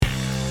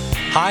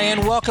Hi,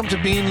 and welcome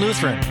to Being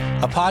Lutheran,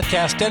 a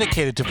podcast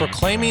dedicated to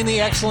proclaiming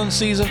the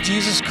excellencies of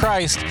Jesus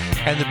Christ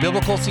and the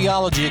biblical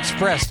theology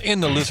expressed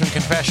in the Lutheran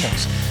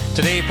Confessions.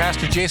 Today,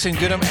 Pastor Jason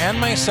Goodham and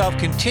myself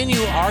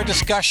continue our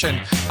discussion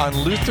on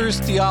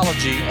Luther's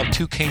theology of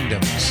two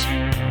kingdoms.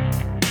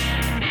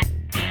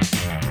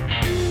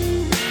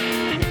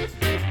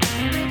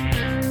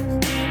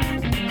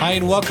 Hi,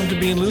 and welcome to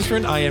Being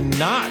Lutheran. I am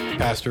not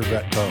Pastor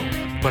Brett Poe.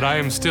 But I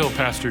am still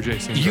Pastor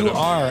Jason. You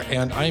are,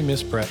 and I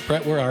miss Brett.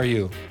 Brett, where are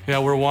you? Yeah,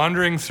 we're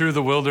wandering through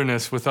the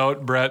wilderness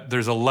without Brett.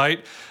 There's a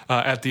light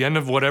at the end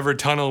of whatever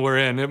tunnel we're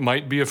in. It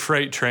might be a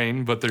freight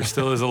train, but there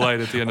still is a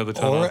light at the end of the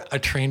tunnel. Or a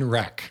train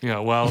wreck. Yeah,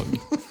 well,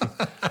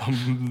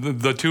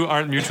 the two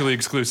aren't mutually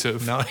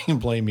exclusive. Now you can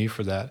blame me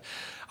for that.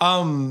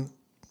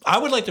 I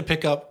would like to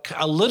pick up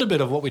a little bit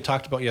of what we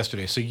talked about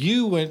yesterday. So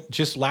you went,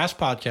 just last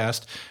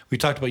podcast, we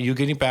talked about you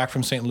getting back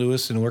from St.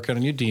 Louis and working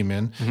on your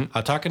demon,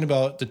 talking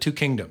about the two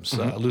kingdoms,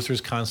 Luther's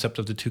concept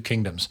of the two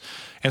kingdoms.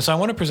 And so I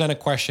want to present a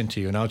question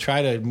to you, and I'll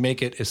try to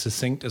make it as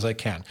succinct as I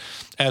can.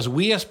 As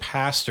we as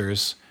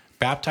pastors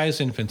baptize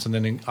infants and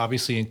then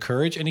obviously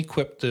encourage and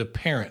equip the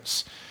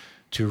parents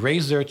to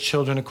raise their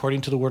children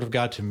according to the Word of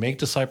God, to make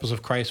disciples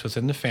of Christ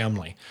within the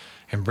family,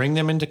 and bring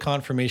them into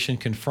confirmation,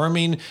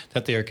 confirming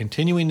that they are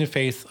continuing the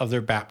faith of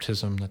their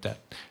baptism, that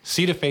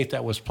seed of faith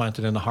that was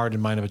planted in the heart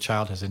and mind of a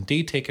child has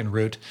indeed taken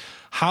root.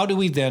 How do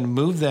we then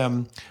move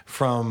them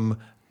from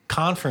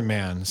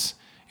confirmands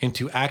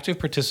into active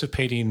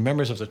participating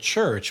members of the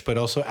church, but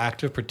also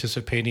active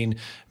participating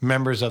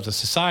members of the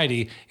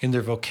society in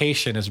their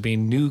vocation as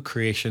being new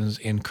creations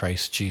in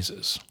Christ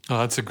Jesus? Oh,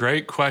 that's a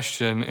great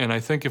question, and I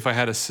think if I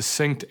had a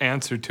succinct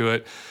answer to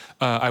it,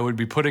 I would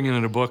be putting it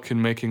in a book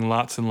and making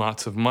lots and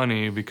lots of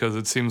money, because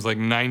it seems like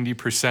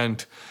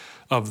 90%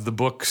 of the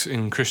books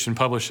in Christian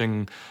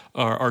publishing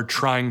are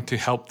trying to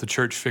help the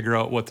church figure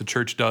out what the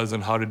church does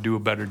and how to do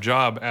a better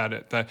job at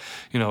it. That,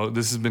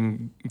 this has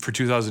been, for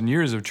 2,000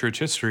 years of church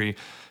history,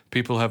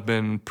 people have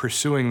been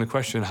pursuing the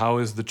question, how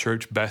is the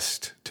church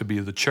best to be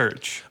the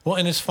church? Well,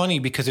 and it's funny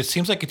because it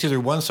seems like it's either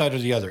one side or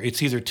the other.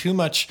 It's either too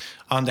much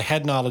on the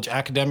head knowledge,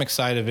 academic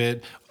side of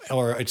it,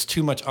 or it's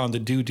too much on the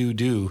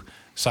do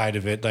side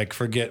of it. Like,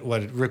 forget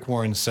what Rick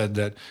Warren said,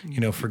 that,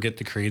 forget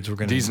the creeds. We're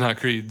going to... These not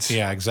creeds.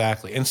 Yeah,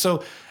 exactly. And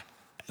so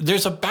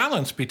there's a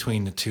balance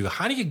between the two.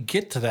 How do you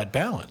get to that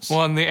balance?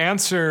 Well, and the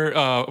answer,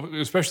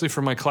 especially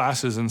for my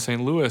classes in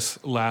St. Louis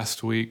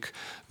last week,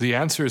 the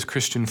answer is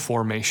Christian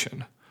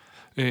formation.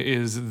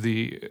 Is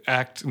the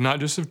act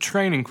not just of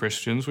training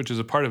Christians, which is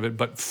a part of it,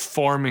 but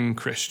forming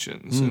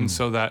Christians. And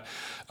so that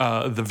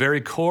the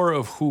very core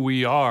of who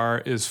we are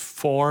is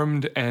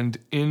formed and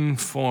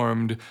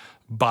informed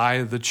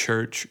by the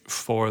church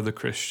for the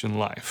Christian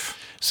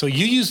life. So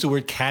you use the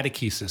word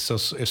catechesis. So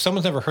if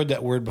someone's never heard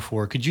that word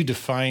before, could you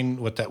define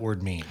what that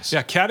word means?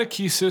 Yeah,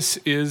 catechesis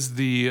is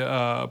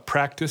the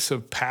practice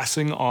of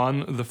passing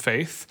on the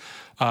faith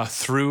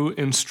through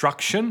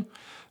instruction.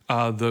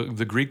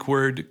 The Greek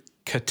word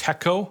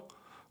kateko,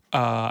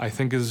 I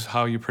think is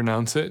how you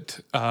pronounce it.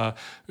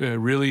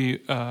 We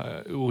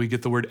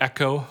get the word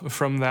echo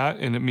from that,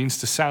 and it means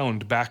to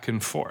sound back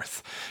and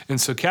forth. And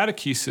so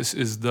catechesis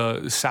is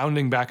the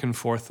sounding back and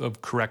forth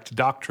of correct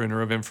doctrine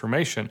or of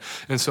information.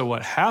 And so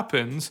what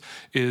happens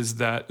is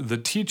that the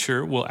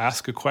teacher will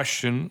ask a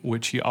question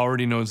which he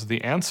already knows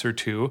the answer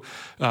to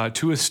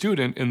a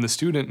student, and the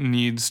student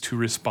needs to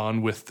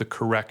respond with the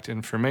correct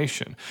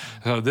information.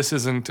 So this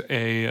isn't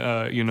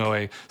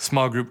a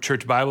small group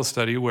church Bible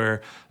study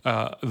where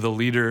the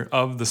leader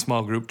of the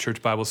small group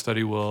church Bible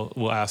study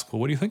will ask, well,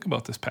 what do you think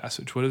about this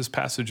passage? What does this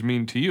passage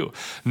mean to you?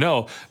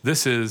 No,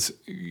 this is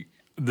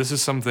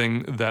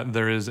something that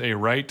there is a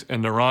right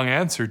and a wrong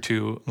answer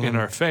to in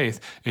our faith,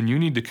 and you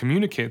need to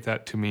communicate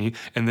that to me,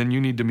 and then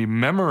you need to be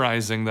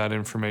memorizing that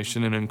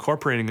information and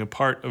incorporating a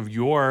part of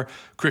your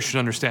Christian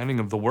understanding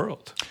of the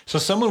world. So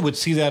someone would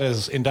see that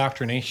as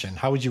indoctrination.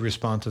 How would you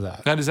respond to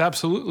that? That is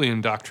absolutely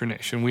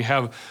indoctrination. We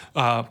have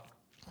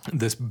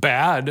this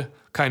bad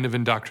kind of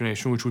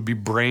indoctrination, which would be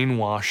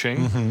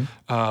brainwashing,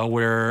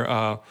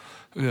 where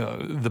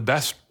the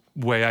best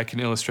way I can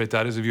illustrate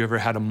that is, if you ever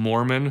had a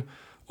Mormon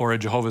or a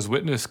Jehovah's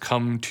Witness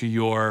come to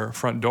your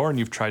front door and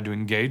you've tried to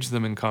engage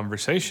them in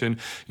conversation,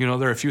 there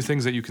are a few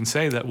things that you can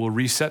say that will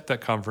reset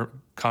that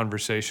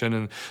conversation,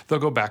 and they'll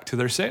go back to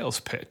their sales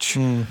pitch.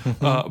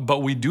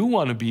 But we do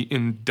want to be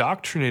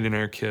indoctrinating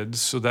our kids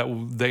so that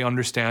they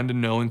understand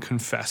and know and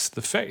confess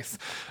the faith.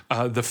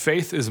 The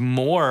faith is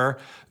more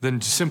than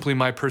simply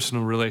my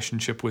personal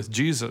relationship with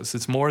Jesus.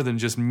 It's more than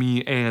just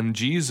me and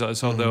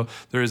Jesus, although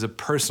there is a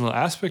personal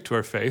aspect to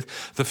our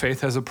faith. The faith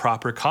has a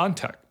proper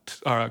content.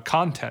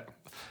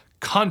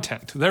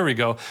 There we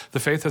go. The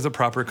faith has a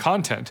proper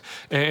content.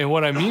 And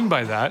what I mean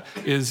by that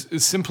is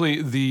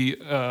simply the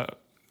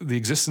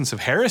existence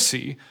of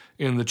heresy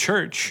in the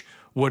church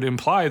would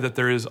imply that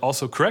there is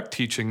also correct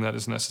teaching that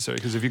is necessary.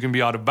 Because if you can be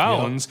out of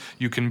bounds,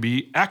 you can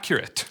be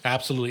accurate.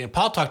 Absolutely. And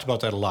Paul talked about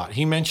that a lot.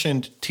 He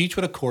mentioned, teach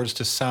what accords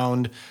to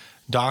sound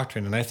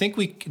doctrine. And I think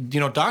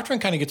doctrine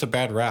kind of gets a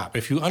bad rap.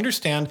 If you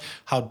understand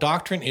how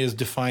doctrine is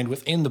defined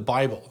within the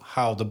Bible,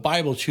 how the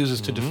Bible chooses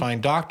to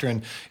define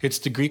doctrine, it's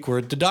the Greek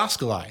word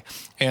didaskalai.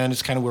 And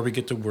it's kind of where we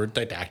get the word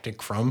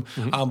didactic from.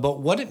 But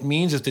what it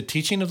means is the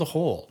teaching of the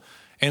whole.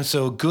 And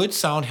so good,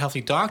 sound,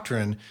 healthy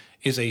doctrine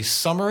is a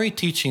summary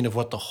teaching of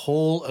what the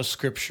whole of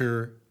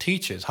Scripture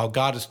teaches, how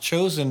God has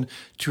chosen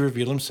to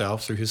reveal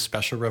himself through his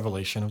special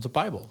revelation of the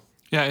Bible.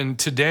 Yeah, and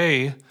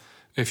today,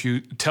 if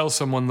you tell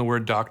someone the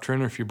word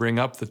doctrine, or if you bring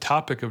up the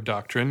topic of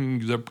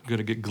doctrine, they're going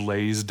to get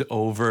glazed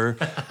over.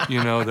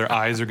 Their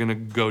eyes are going to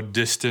go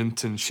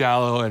distant and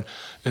shallow, and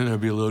there'll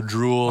be a little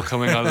drool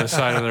coming out of the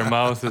side of their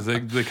mouth as they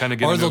kind of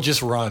get. Or they'll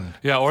just run.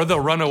 Yeah, or they'll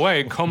run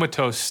away,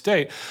 comatose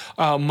state.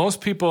 Most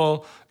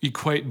people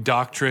equate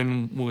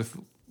doctrine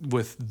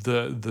with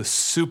the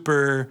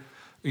super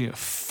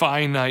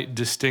finite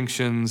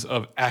distinctions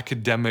of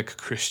academic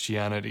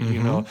Christianity.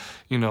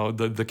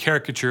 The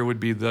caricature would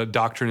be the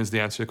doctrine is the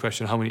answer to the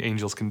question, how many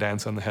angels can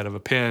dance on the head of a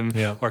pin?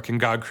 Yeah. Or can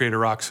God create a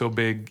rock so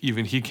big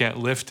even he can't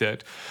lift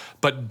it?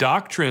 But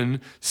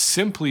doctrine,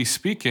 simply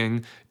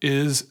speaking,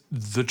 is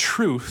the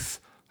truth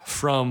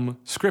from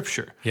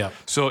Scripture. Yeah.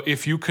 So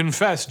if you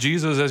confess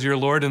Jesus as your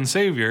Lord and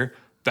Savior,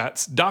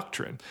 that's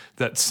doctrine,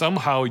 that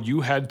somehow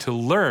you had to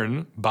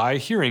learn by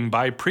hearing,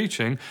 by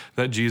preaching,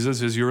 that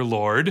Jesus is your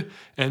Lord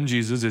and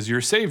Jesus is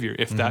your Savior.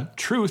 If that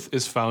truth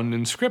is found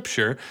in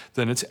Scripture,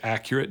 then it's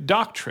accurate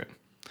doctrine.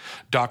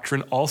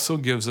 Doctrine also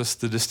gives us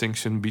the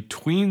distinction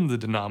between the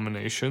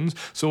denominations,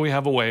 so we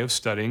have a way of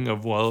studying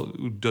of, well,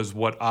 does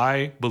what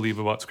I believe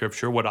about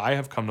Scripture, what I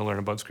have come to learn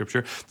about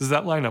Scripture, does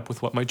that line up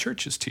with what my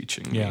church is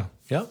teaching me?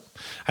 Yeah.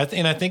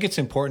 And I think it's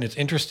important. It's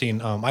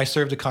interesting. I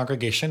served a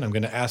congregation. I'm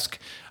going to ask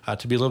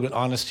to be a little bit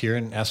honest here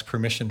and ask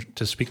permission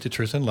to speak the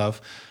truth in love.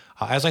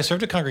 As I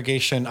served a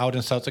congregation out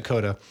in South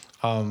Dakota,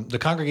 the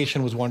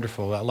congregation was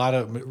wonderful. A lot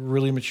of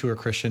really mature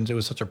Christians. It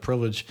was such a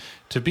privilege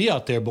to be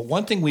out there. But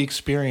one thing we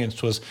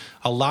experienced was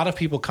a lot of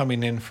people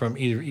coming in from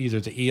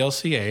either the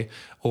ELCA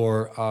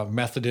or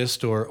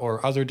Methodist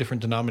or other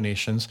different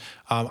denominations.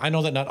 I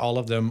know that not all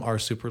of them are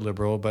super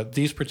liberal, but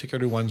these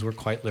particular ones were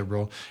quite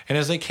liberal. And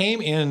as they came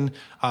in,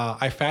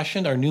 I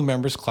fashioned our new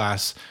members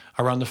class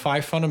around the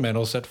 5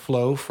 fundamentals that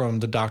flow from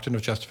the doctrine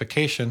of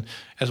justification,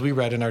 as we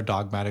read in our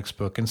dogmatics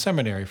book in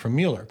seminary from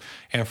Mueller.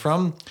 And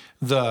from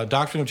the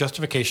doctrine of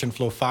justification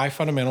flow 5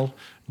 fundamental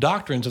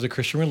doctrines of the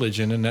Christian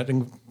religion, and that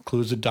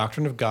includes the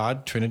doctrine of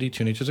God, Trinity,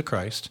 2 natures of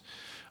Christ,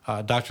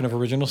 doctrine of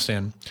original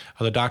sin,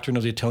 the doctrine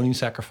of the atoning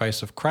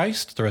sacrifice of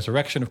Christ, the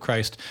resurrection of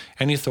Christ,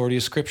 and the authority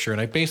of Scripture.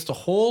 And I based the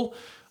whole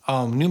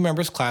new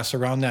members class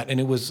around that, and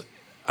it was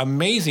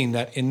amazing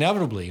that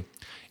inevitably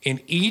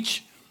in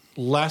each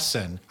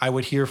lesson, I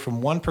would hear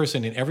from one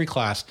person in every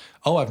class,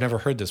 "Oh, I've never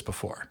heard this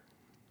before."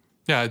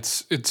 Yeah,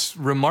 it's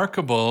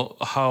remarkable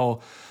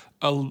how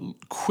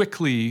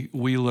quickly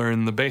we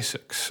learn the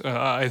basics.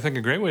 I think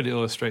a great way to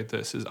illustrate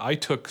this is I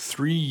took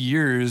 3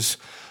 years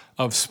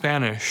of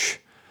Spanish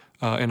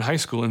in high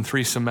school in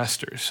 3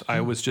 semesters. I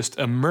was just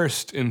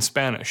immersed in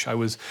Spanish.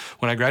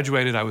 When I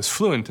graduated, I was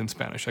fluent in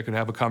Spanish. I could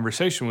have a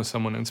conversation with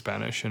someone in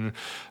Spanish, and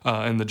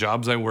in the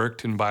jobs I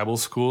worked in Bible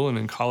school and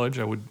in college,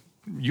 I would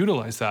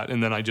utilize that,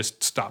 and then I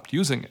just stopped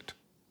using it.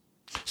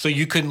 So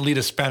you couldn't lead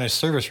a Spanish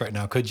service right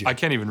now, could you? I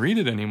can't even read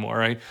it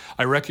anymore.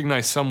 I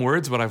recognize some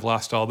words, but I've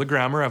lost all the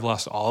grammar. I've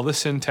lost all the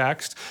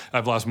syntax.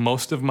 I've lost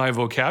most of my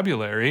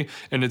vocabulary,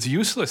 and it's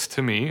useless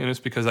to me, and it's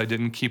because I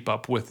didn't keep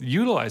up with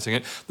utilizing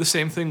it. The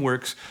same thing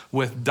works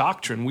with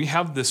doctrine. We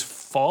have this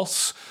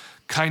false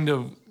kind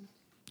of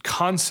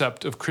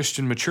concept of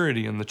Christian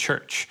maturity in the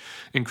church.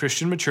 And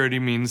Christian maturity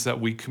means that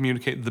we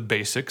communicate the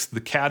basics, the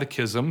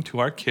catechism to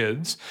our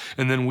kids,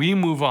 and then we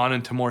move on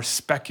into more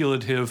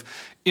speculative,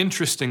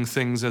 interesting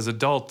things as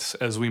adults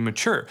as we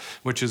mature,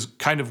 which is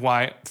kind of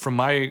why, from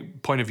my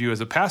point of view as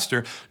a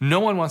pastor,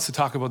 no one wants to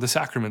talk about the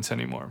sacraments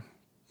anymore.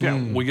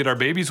 Yeah, we get our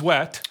babies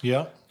wet,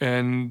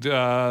 and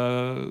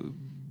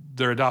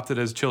they're adopted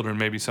as children,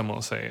 maybe someone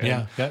will say.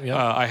 And,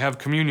 I have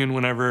communion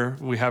whenever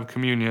we have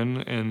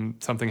communion, and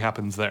something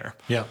happens there.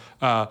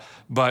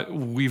 But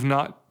we've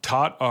not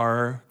taught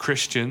our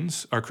Christian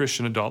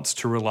adults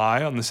to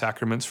rely on the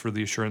sacraments for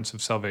the assurance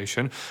of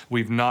salvation.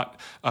 We've not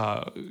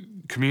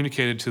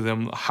communicated to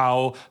them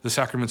how the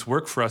sacraments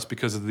work for us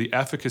because of the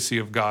efficacy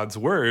of God's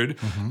word.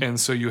 And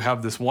so you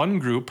have this one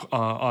group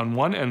on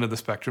one end of the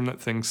spectrum that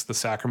thinks the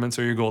sacraments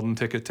are your golden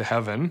ticket to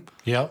heaven,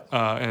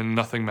 and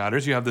nothing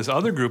matters. You have this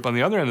other group on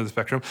the other end of the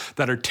spectrum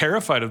that are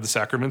terrified of the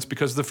sacraments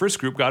because the first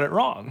group got it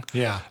wrong.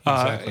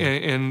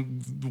 Exactly.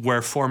 And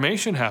where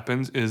formation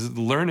happens is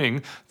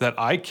learning that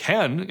I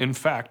can in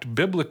fact,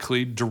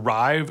 biblically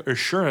derive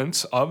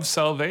assurance of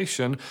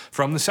salvation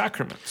from the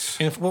sacraments.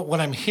 And what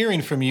I'm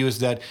hearing from you is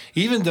that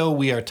even though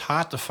we are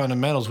taught the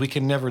fundamentals, we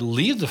can never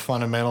leave the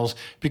fundamentals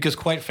because,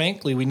 quite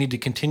frankly, we need to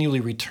continually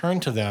return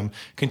to them,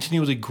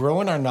 continually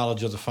grow in our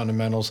knowledge of the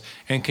fundamentals,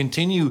 and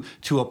continue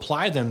to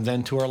apply them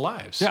then to our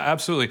lives. Yeah,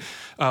 absolutely.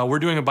 We're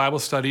doing a Bible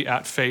study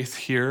at Faith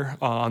here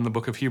on the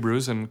book of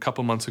Hebrews, and a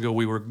couple months ago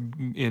we were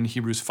in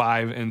Hebrews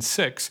 5 and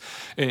 6,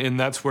 and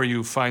that's where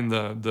you find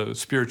the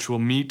spiritual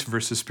meat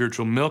versus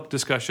spiritual milk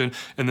discussion,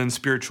 and then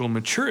spiritual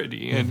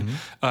maturity. And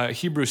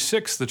Hebrews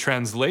 6, the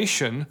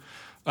translation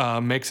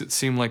makes it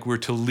seem like we're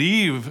to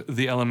leave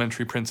the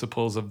elementary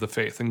principles of the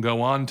faith and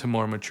go on to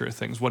more mature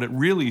things. What it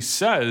really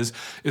says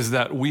is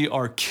that we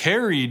are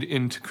carried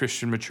into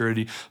Christian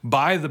maturity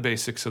by the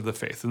basics of the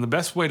faith. And the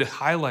best way to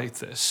highlight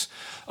this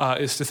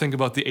is to think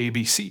about the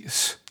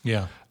ABCs.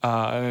 Yeah.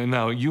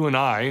 Now, you and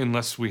I,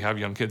 unless we have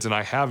young kids, and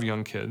I have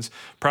young kids,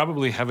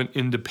 probably haven't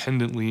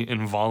independently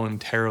and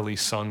voluntarily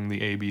sung the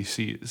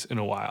ABCs in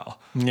a while.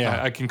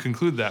 Yeah. I can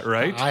conclude that,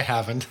 right? I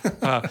haven't.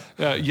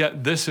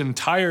 Yet this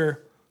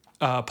entire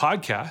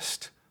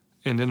podcast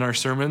and in our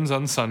sermons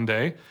on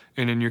Sunday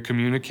and in your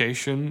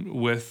communication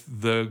with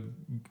the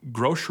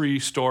grocery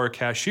store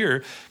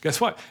cashier, guess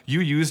what?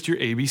 You used your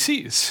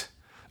ABCs.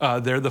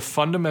 They're the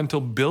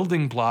fundamental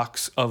building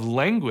blocks of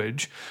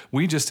language.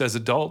 We just as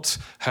adults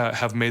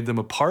have made them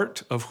a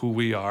part of who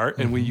we are,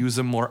 and we use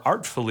them more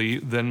artfully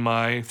than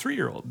my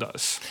 3-year-old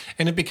does.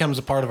 And it becomes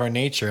a part of our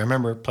nature. I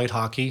remember I played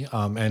hockey,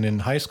 and in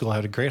high school I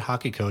had a great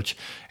hockey coach,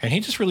 and he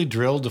just really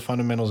drilled the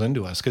fundamentals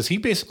into us because he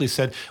basically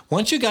said,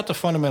 once you got the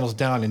fundamentals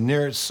down and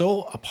they're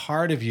so a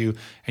part of you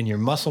and your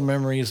muscle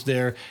memory is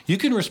there, you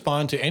can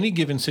respond to any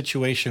given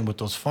situation with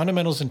those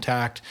fundamentals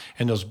intact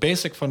and those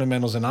basic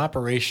fundamentals in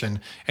operation,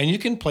 and you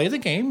can play the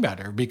game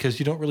better because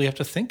you don't really have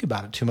to think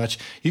about it too much.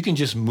 You can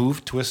just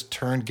move, twist,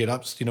 turn, get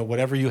up,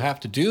 whatever you have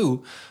to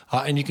do,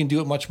 and you can do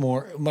it much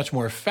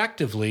more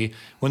effectively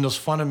when those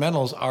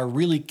fundamentals are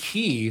really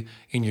key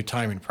in your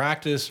time in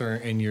practice or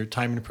in your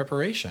time in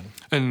preparation.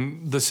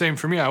 And the same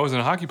for me. I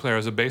wasn't a hockey player. I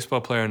was a baseball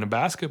player and a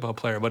basketball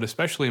player, but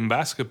especially in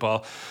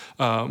basketball,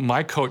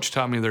 my coach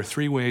taught me there are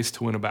 3 ways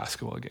to win a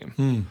basketball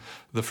game.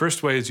 The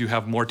first way is you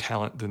have more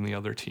talent than the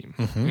other team,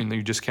 and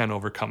you just can't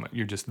overcome it.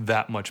 You're just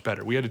that much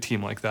better. We had a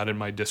team like that in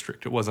my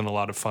district. It wasn't a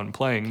lot of fun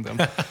playing them.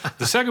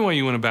 The second way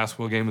you win a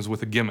basketball game is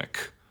with a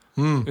gimmick.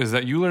 Is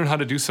that you learn how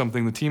to do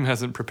something the team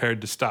hasn't prepared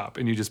to stop,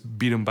 and you just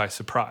beat them by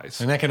surprise.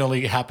 And that can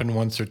only happen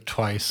once or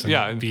twice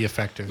and be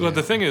effective. Well,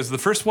 the thing is, the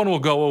first one will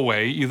go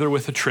away either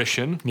with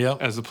attrition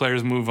as the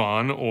players move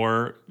on,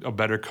 or a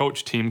better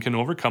coach team can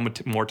overcome a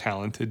more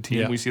talented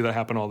team. We see that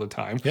happen all the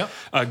time.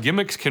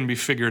 Gimmicks can be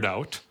figured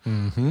out.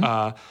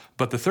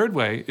 But the third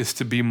way is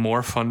to be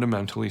more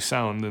fundamentally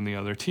sound than the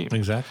other team.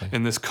 Exactly.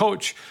 And this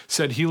coach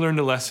said he learned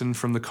a lesson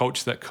from the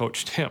coach that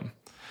coached him.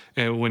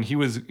 And when he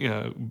was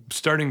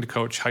starting to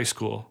coach high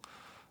school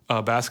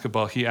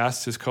basketball, he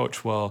asked his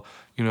coach, well,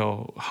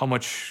 how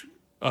much,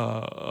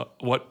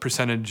 what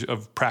percentage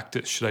of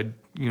practice should I,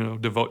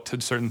 devote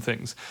to certain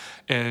things?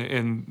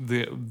 And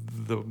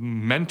the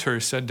mentor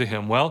said to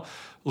him, well,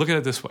 look at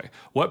it this way.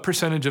 What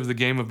percentage of the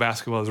game of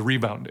basketball is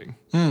rebounding?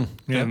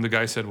 And the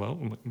guy said, well,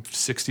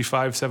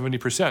 65,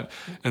 70%.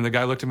 And the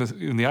guy looked him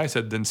in the eye and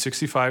said, then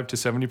 65 to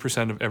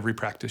 70% of every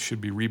practice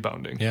should be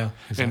rebounding.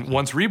 Exactly. And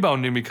once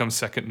rebounding becomes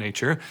second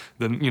nature,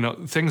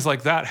 then, things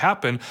like that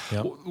happen.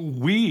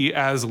 We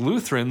as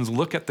Lutherans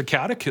look at the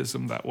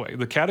catechism that way.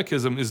 The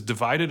catechism is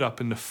divided up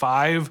into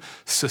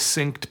 5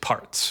 succinct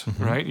parts,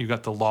 right? You've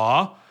got the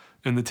law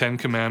and the 10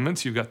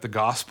 Commandments. You've got the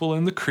gospel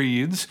and the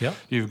creeds.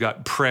 You've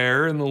got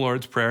prayer and the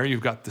Lord's Prayer.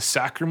 You've got the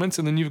sacraments,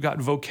 and then you've got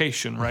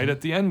vocation right at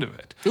the end of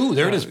it. Ooh,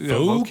 there it is.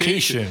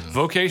 Vocation.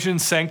 Vocation,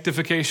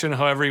 sanctification,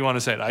 however you want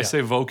to say it. I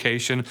say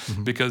vocation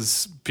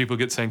because people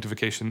get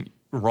sanctification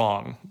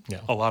wrong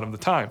a lot of the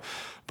time.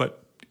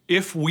 But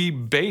if we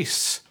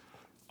base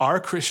our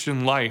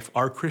Christian life,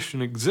 our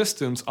Christian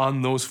existence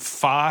on those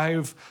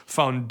 5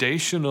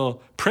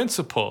 foundational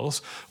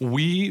principles,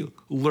 we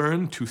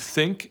learn to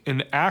think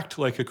and act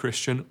like a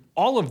Christian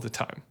all of the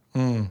time.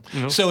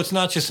 So it's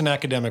not just an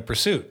academic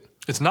pursuit.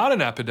 It's not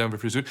an academic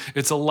pursuit.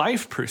 It's a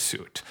life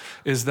pursuit.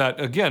 Is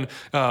that, again,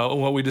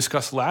 what we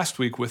discussed last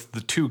week with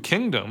the 2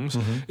 kingdoms,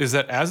 is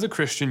that as a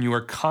Christian, you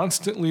are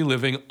constantly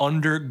living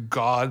under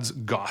God's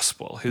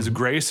gospel, His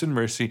grace and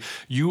mercy.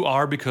 You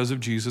are, because of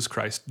Jesus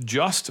Christ,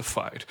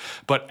 justified.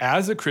 But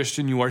as a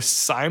Christian, you are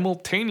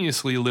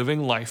simultaneously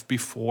living life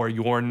before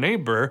your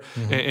neighbor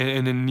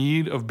and in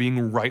need of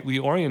being rightly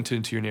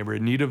oriented to your neighbor,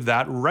 in need of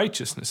that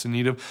righteousness, in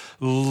need of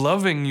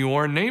loving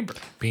your neighbor.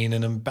 Being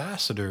an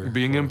ambassador.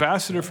 Being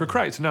ambassador for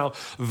Christ. Now,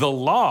 the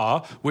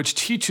law, which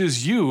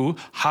teaches you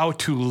how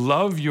to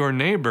love your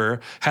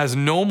neighbor, has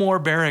no more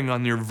bearing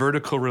on your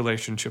vertical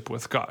relationship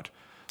with God.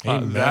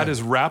 That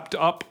is wrapped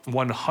up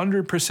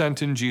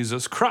 100% in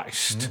Jesus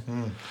Christ.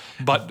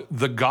 But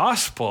the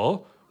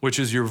gospel, which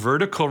is your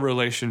vertical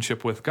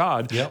relationship with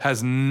God, Yep.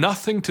 has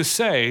nothing to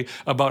say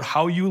about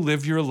how you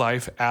live your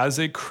life as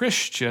a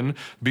Christian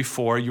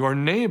before your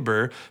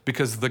neighbor,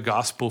 because the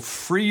gospel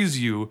frees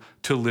you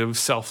to live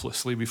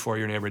selflessly before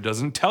your neighbor. It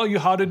doesn't tell you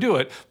how to do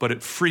it, but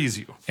it frees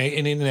you.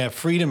 And in that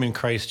freedom in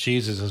Christ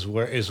Jesus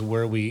is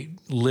where we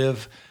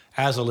live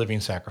as a living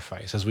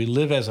sacrifice, as we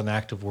live as an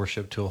act of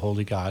worship to a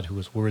holy God who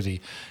is worthy.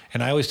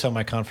 And I always tell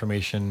my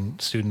confirmation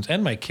students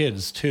and my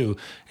kids too,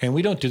 and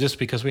we don't do this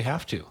because we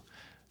have to.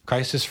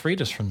 Christ has freed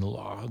us from the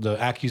law, the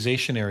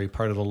accusationary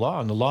part of the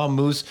law. And the law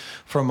moves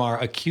from our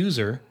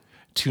accuser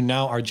to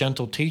now our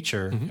gentle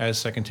teacher,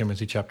 as 2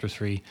 Timothy chapter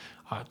 3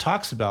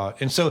 talks about.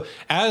 And so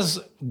as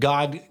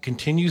God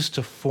continues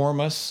to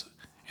form us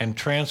and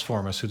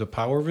transform us through the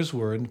power of his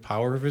word and the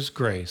power of his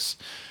grace,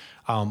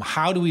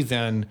 how do we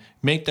then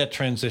make that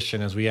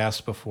transition, as we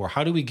asked before?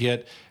 How do we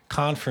get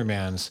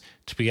confirmands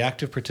to be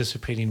active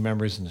participating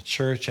members in the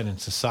church and in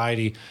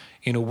society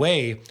in a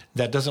way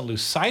that doesn't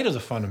lose sight of the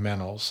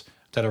fundamentals,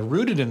 that are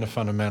rooted in the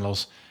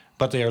fundamentals,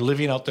 but they are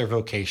living out their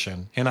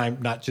vocation? And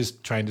I'm not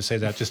just trying to say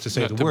that just to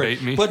say the word,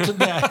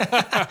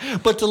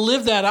 but to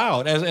live that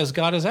out as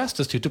God has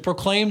asked us to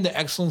proclaim the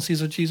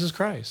excellencies of Jesus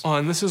Christ. Oh,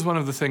 and this is one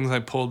of the things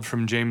I pulled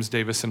from James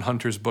Davison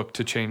Hunter's book,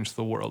 To Change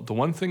the World. The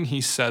one thing he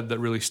said that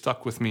really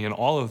stuck with me in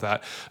all of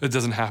that, it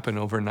doesn't happen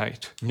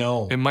overnight.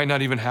 No. It might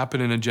not even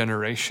happen in a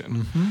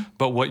generation.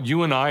 But what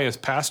you and I as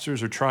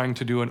pastors are trying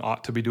to do and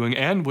ought to be doing,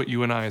 and what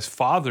you and I as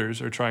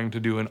fathers are trying to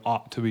do and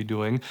ought to be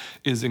doing,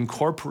 is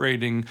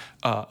incorporating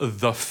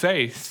the faith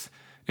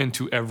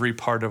into every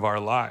part of our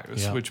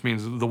lives, which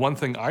means the one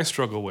thing I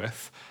struggle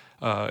with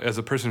as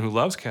a person who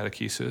loves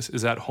catechesis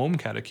is at-home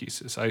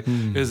catechesis.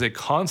 It is a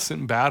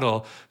constant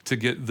battle to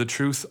get the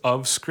truth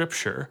of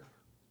Scripture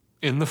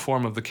in the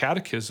form of the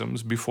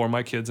catechisms before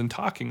my kids and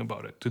talking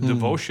about it.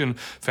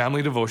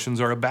 Family devotions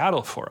are a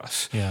battle for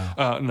us.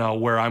 Now,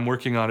 where I'm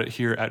working on it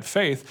here at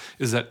Faith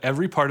is that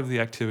every part of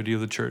the activity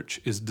of the church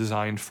is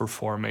designed for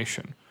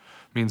formation.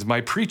 Means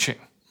my preaching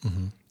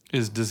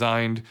is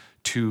designed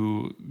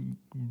to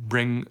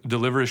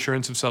deliver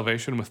assurance of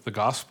salvation with the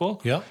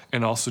gospel,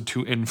 and also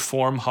to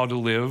inform how to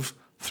live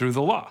through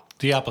the law.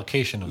 The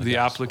application of the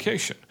gospel.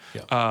 Application.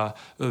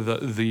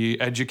 The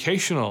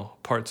educational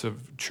parts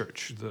of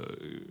church,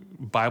 the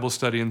Bible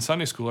study and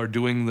Sunday school are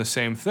doing the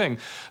same thing.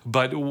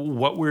 But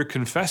what we're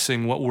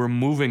confessing, what we're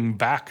moving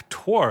back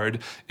toward,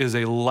 is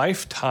a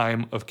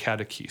lifetime of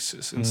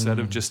catechesis instead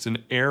of just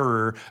an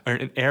era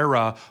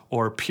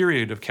or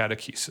period of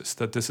catechesis.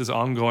 That this is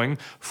ongoing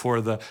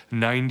for the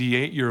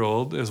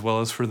 98-year-old as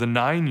well as for the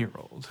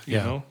 9-year-old. You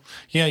know?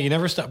 Yeah, you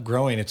never stop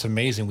growing. It's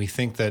amazing. We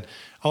think that,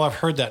 I've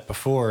heard that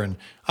before, and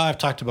I've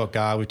talked about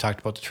God, we talked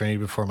about the Trinity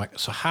before.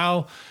 So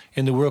how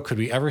in the world could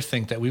we ever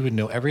think that we would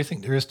know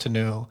everything there is to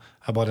know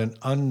about an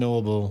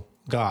unknowable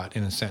God,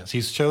 in a sense?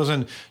 He's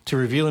chosen to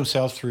reveal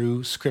himself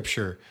through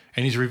Scripture,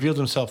 and he's revealed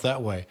himself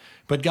that way.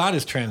 But God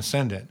is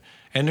transcendent.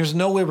 And there's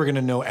no way we're going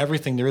to know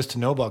everything there is to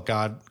know about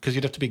God, because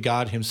you'd have to be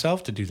God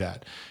himself to do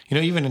that.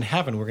 Even in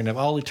heaven, we're going to have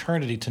all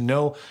eternity to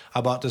know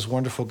about this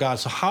wonderful God.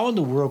 So how in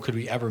the world could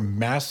we ever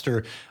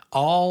master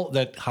all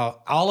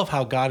of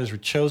how God has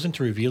chosen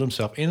to reveal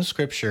himself in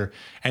Scripture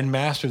and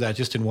master that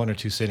just in one or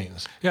two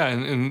sittings? Yeah,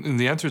 and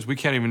the answer is we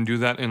can't even do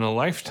that in a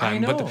lifetime. I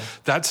know. But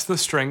that's the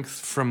strength,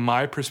 from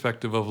my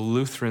perspective, of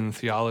Lutheran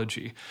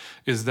theology,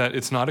 is that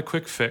it's not a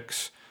quick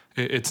fix.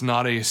 It's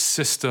not a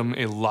system,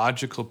 a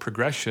logical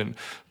progression,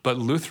 but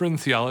Lutheran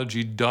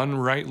theology done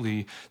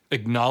rightly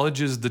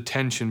acknowledges the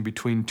tension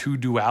between two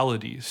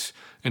dualities,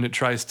 and it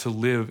tries to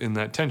live in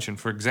that tension.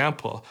 For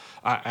example,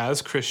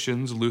 as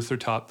Christians, Luther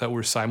taught that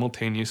we're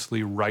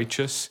simultaneously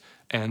righteous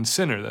and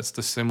sinner. That's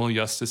the simul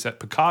justus et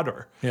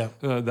peccator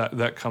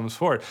that comes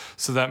forward.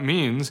 So that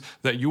means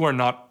that you are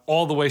not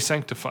all the way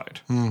sanctified.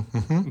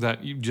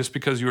 That just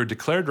because you are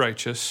declared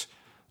righteous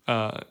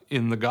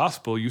in the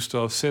gospel, you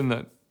still have sin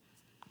that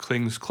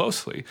clings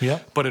closely.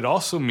 But it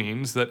also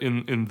means that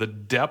in the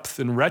depth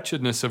and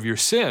wretchedness of your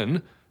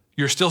sin,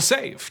 you're still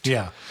saved.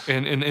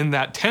 And in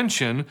that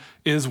tension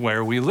is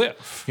where we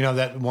live.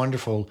 That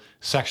wonderful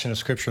section of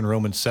Scripture in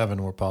Romans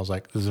 7 where Paul's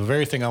like, "There's the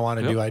very thing I want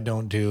to do, I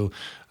don't do.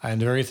 And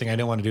the very thing I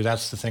don't want to do,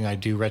 that's the thing I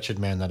do, wretched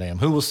man that I am.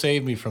 Who will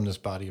save me from this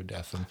body of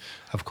death?" And,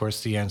 of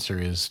course, the answer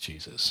is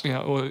Jesus.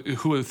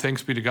 Who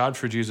thanks be to God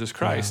for Jesus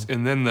Christ.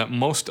 And then that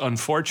most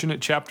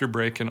unfortunate chapter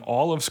break in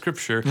all of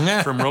Scripture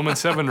from Romans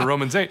 7 to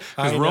Romans 8.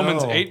 Because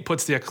Romans 8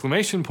 puts the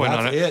exclamation point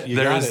on it.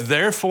 There is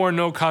therefore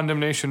no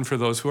condemnation for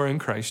those who are in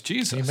Christ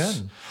Jesus.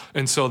 Amen.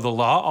 And so the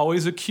law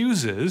always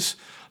accuses,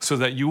 so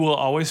that you will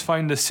always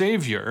find a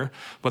Savior,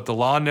 but the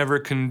law never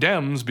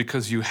condemns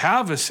because you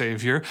have a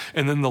Savior,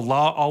 and then the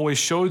law always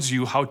shows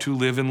you how to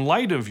live in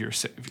light of your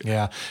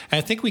Savior. And I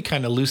think we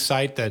kind of lose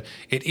sight that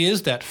it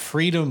is that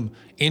freedom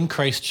in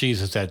Christ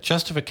Jesus, that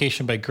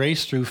justification by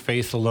grace through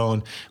faith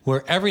alone,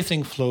 where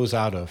everything flows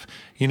out of.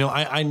 You know,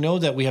 I know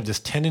that we have this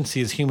tendency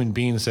as human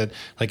beings that,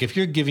 like, if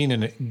you're given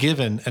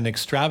an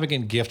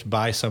extravagant gift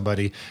by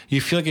somebody,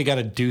 you feel like you got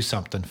to do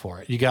something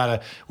for it. You got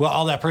to,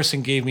 well, that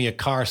person gave me a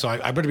car, so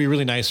I better be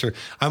really nice, or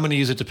I'm going to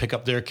use it to pick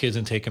up their kids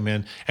and take them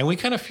in. And we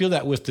kind of feel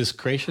that with this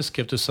gracious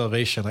gift of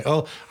salvation. Like,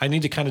 oh, I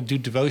need to kind of do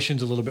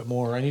devotions a little bit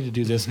more. I need to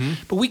do this.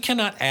 But we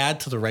cannot add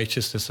to the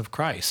righteousness of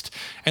Christ.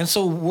 And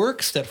so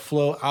works that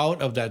flow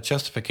out of that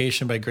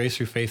justification by grace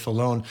through faith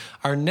alone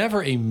are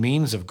never a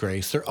means of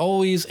grace. They're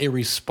always a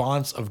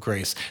response of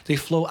grace. They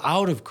flow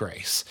out of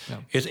grace. Yeah.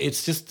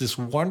 It's just this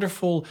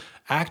wonderful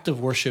act of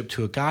worship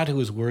to a God who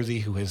is worthy,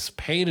 who has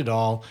paid it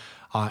all,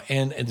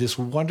 and this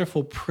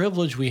wonderful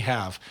privilege we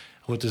have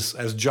with this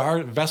as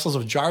vessels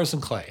of jars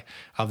and clay,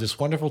 of this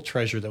wonderful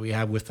treasure that we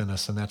have within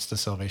us, and that's the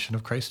salvation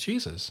of Christ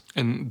Jesus.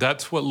 And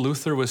that's what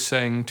Luther was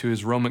saying to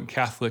his Roman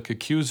Catholic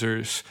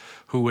accusers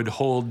who would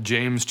hold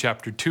James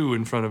chapter 2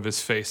 in front of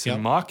his face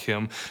and mock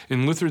him.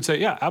 And Luther would say,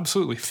 yeah,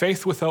 absolutely,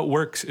 faith without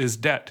works is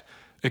dead,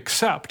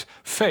 except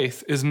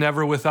faith is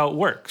never without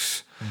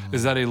works.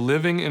 Is that a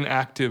living and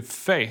active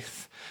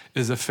faith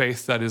is a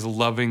faith that is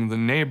loving the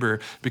neighbor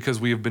because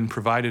we have been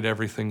provided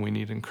everything we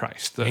need in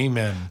Christ.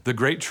 Amen. The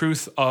great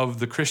truth of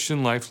the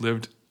Christian life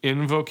lived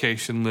in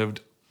vocation,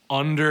 lived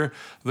under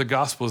the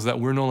gospel, is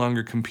that we're no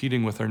longer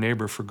competing with our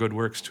neighbor for good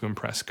works to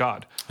impress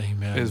God.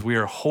 Amen. Is we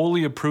are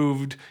wholly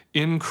approved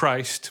in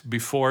Christ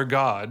before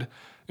God.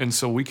 And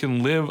so we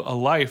can live a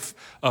life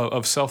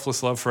of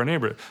selfless love for our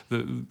neighbor.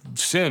 The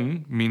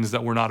sin means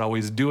that we're not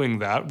always doing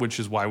that,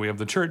 which is why we have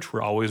the church.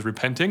 We're always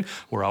repenting.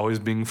 We're always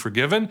being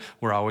forgiven.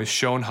 We're always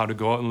shown how to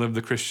go out and live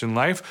the Christian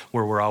life,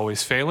 where we're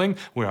always failing.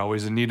 We're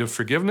always in need of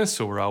forgiveness,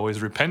 so we're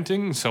always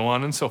repenting, and so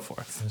on and so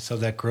forth. And so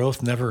that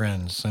growth never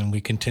ends, and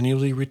we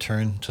continually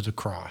return to the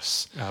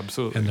cross.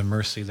 Absolutely. And the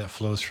mercy that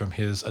flows from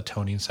his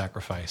atoning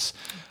sacrifice.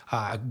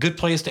 A good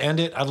place to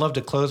end it. I'd love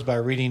to close by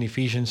reading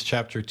Ephesians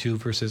chapter 2,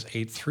 verses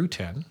 8 through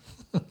 10.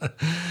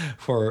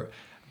 For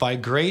by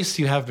grace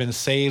you have been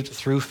saved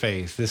through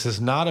faith. This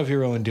is not of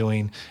your own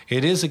doing.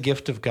 It is a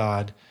gift of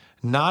God,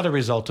 not a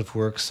result of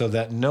works, so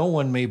that no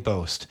one may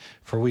boast.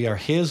 For we are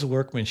his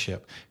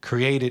workmanship,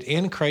 created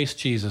in Christ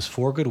Jesus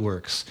for good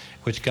works,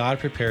 which God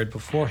prepared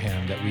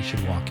beforehand that we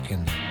should walk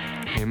in them.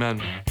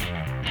 Amen.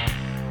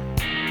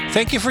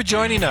 Thank you for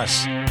joining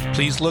us.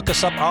 Please look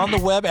us up on the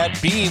web at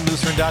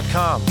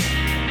beinglutheran.com.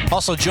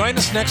 Also, join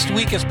us next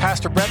week as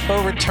Pastor Brett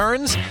Bowe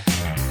returns,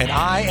 and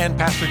I and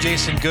Pastor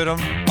Jason Goodham,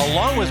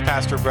 along with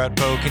Pastor Brett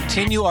Bowe,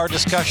 continue our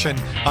discussion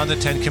on the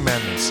Ten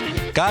Commandments.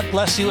 God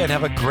bless you and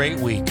have a great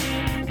week.